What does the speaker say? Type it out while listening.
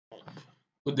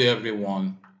Good day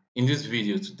everyone. In this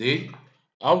video today,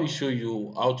 I will show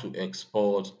you how to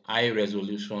export high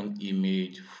resolution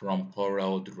image from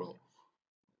CorelDraw.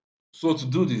 So to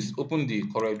do this, open the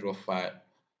CorelDraw file.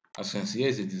 As you can see, here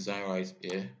is the design right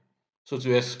here. So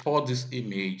to export this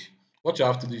image, what you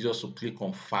have to do is just to click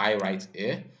on File right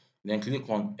here, then click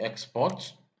on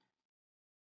Export.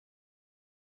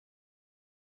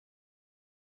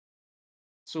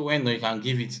 So when done, you can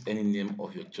give it any name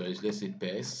of your choice. Let's say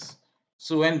PES.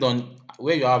 So when done,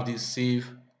 where you have this save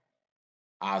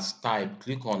as type,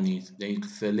 click on it, then you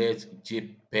select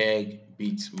JPEG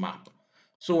bitmap.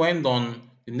 So when done,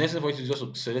 the next thing for you is just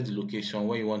to select the location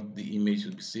where you want the image to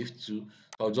be saved to. So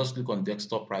I'll just click on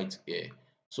desktop right here.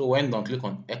 So when done, click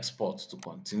on export to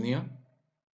continue.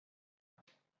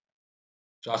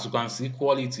 So as you can see,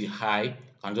 quality high, you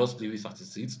can just leave it as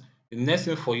it is. The next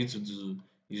thing for you to do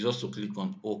is just to click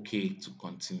on OK to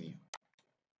continue.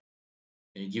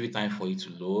 And you give it time for it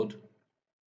to load.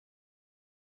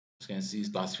 As you can see,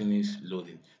 it has finished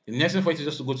loading. The next thing for you is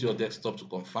just to go to your desktop to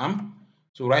confirm.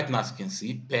 So right now, as you can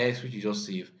see, PEX, which you just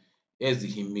saved, here's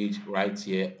the image right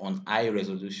here on high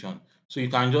resolution. So you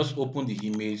can just open the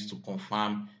image to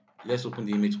confirm. Let's open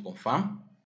the image to confirm.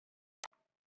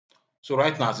 So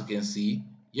right now, as you can see,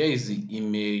 here is the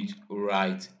image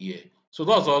right here. So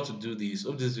that's all to do this.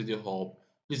 Hope this video helped.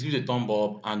 Please give it a thumb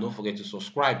up and don't forget to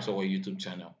subscribe to our YouTube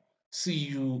channel. See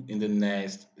you in the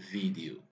next video.